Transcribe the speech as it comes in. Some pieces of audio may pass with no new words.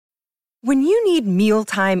When you need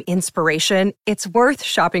mealtime inspiration, it's worth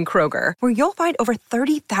shopping Kroger, where you'll find over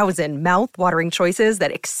 30,000 mouth-watering choices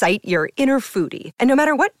that excite your inner foodie. And no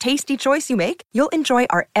matter what tasty choice you make, you'll enjoy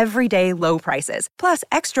our everyday low prices, plus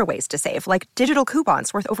extra ways to save, like digital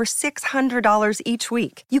coupons worth over $600 each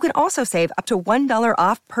week. You can also save up to $1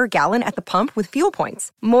 off per gallon at the pump with fuel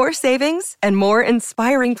points. More savings and more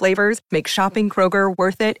inspiring flavors make shopping Kroger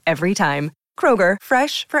worth it every time. Kroger,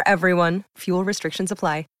 fresh for everyone. Fuel restrictions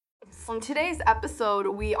apply. On today's episode,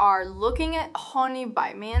 we are looking at Honey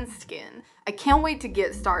by Maneskin. I can't wait to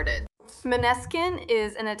get started. Maneskin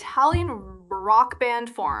is an Italian rock band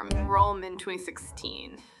formed in Rome in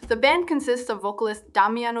 2016. The band consists of vocalist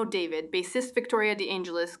Damiano David, bassist Victoria De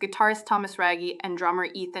Angelis, guitarist Thomas Raggi, and drummer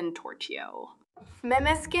Ethan Torchio.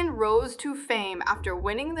 Maneskin rose to fame after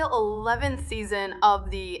winning the 11th season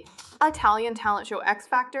of the Italian talent show X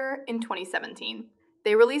Factor in 2017.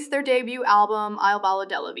 They released their debut album, Il Ballo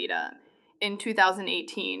della Vita, in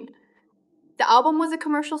 2018. The album was a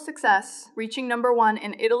commercial success, reaching #1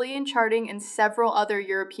 in Italy and charting in several other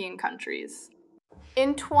European countries.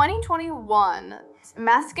 In 2021,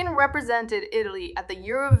 Maneskin represented Italy at the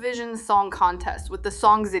Eurovision Song Contest with the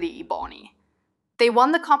song Ziti I Buoni. They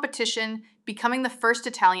won the competition, becoming the first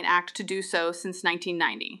Italian act to do so since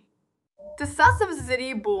 1990. The success of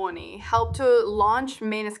Ziti I Buoni helped to launch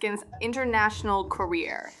Maneskin's international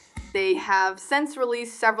career. They have since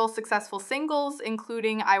released several successful singles,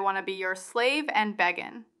 including I Wanna Be Your Slave and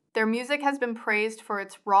Beggin'. Their music has been praised for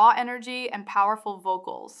its raw energy and powerful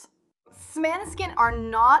vocals. Maneskin are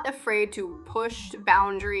not afraid to push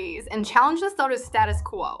boundaries and challenge the status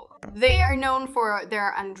quo. They are known for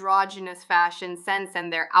their androgynous fashion sense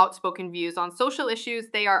and their outspoken views on social issues.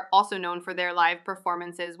 They are also known for their live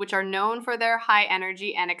performances, which are known for their high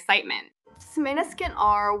energy and excitement. Maneskin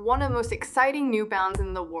are one of the most exciting new bands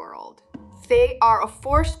in the world. They are a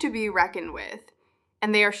force to be reckoned with,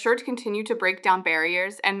 and they are sure to continue to break down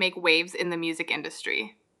barriers and make waves in the music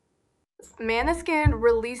industry. Maneskin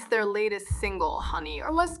released their latest single, Honey,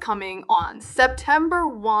 was coming on September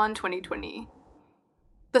 1, 2020.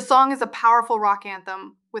 The song is a powerful rock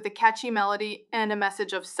anthem with a catchy melody and a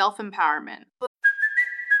message of self-empowerment.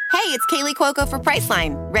 Hey, it's Kaylee Cuoco for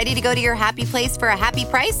Priceline. Ready to go to your happy place for a happy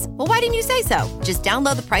price? Well, why didn't you say so? Just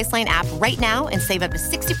download the Priceline app right now and save up to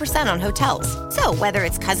 60% on hotels. So whether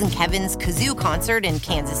it's Cousin Kevin's Kazoo Concert in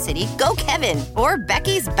Kansas City, go Kevin, or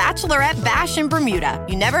Becky's Bachelorette Bash in Bermuda,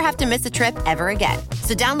 you never have to miss a trip ever again.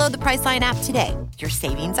 So download the Priceline app today. Your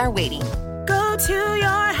savings are waiting. Go to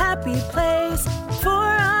your happy place for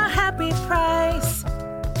a happy price.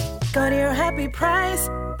 Go to your happy price,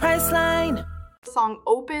 Priceline. The song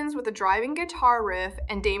opens with a driving guitar riff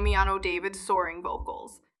and Damiano David's soaring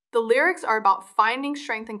vocals. The lyrics are about finding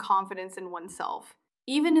strength and confidence in oneself,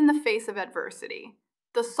 even in the face of adversity.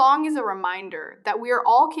 The song is a reminder that we are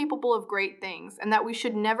all capable of great things and that we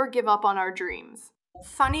should never give up on our dreams.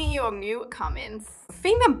 Funny yung new comments.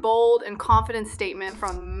 Being a bold and confident statement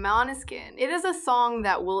from Maneskin, it is a song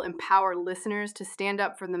that will empower listeners to stand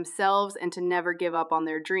up for themselves and to never give up on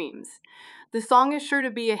their dreams. The song is sure to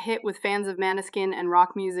be a hit with fans of Maneskin and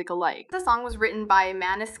rock music alike. The song was written by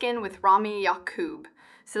Maneskin with Rami Yacoub,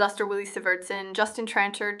 Sylvester Willie Sivertson, Justin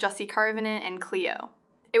Tranter, Jussi Karvinen, and Cleo.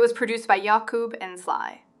 It was produced by Yacoub and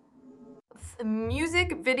Sly. The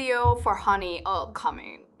music video for Honey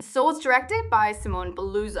coming. So it's directed by Simone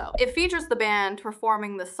Belluzzo. It features the band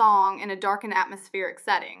performing the song in a dark and atmospheric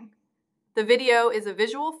setting. The video is a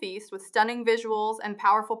visual feast with stunning visuals and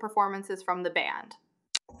powerful performances from the band.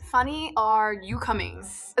 Funny Are You Coming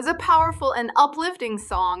is a powerful and uplifting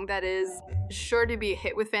song that is sure to be a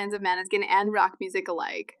hit with fans of Maneskin and rock music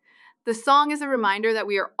alike. The song is a reminder that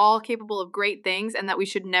we are all capable of great things and that we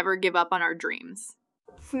should never give up on our dreams.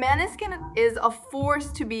 Maneskin is a force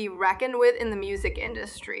to be reckoned with in the music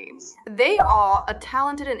industry. They are a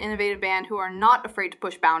talented and innovative band who are not afraid to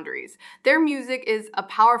push boundaries. Their music is a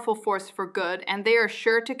powerful force for good, and they are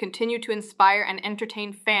sure to continue to inspire and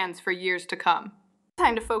entertain fans for years to come.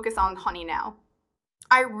 Time to focus on Honey now.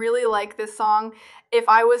 I really like this song. If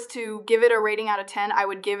I was to give it a rating out of 10, I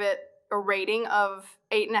would give it a rating of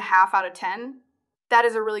 8.5 out of 10. That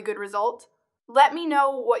is a really good result. Let me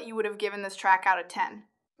know what you would have given this track out of 10.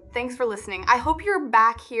 Thanks for listening. I hope you're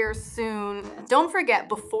back here soon. Don't forget,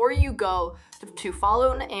 before you go, to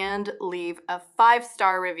follow and leave a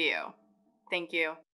 5-star review. Thank you.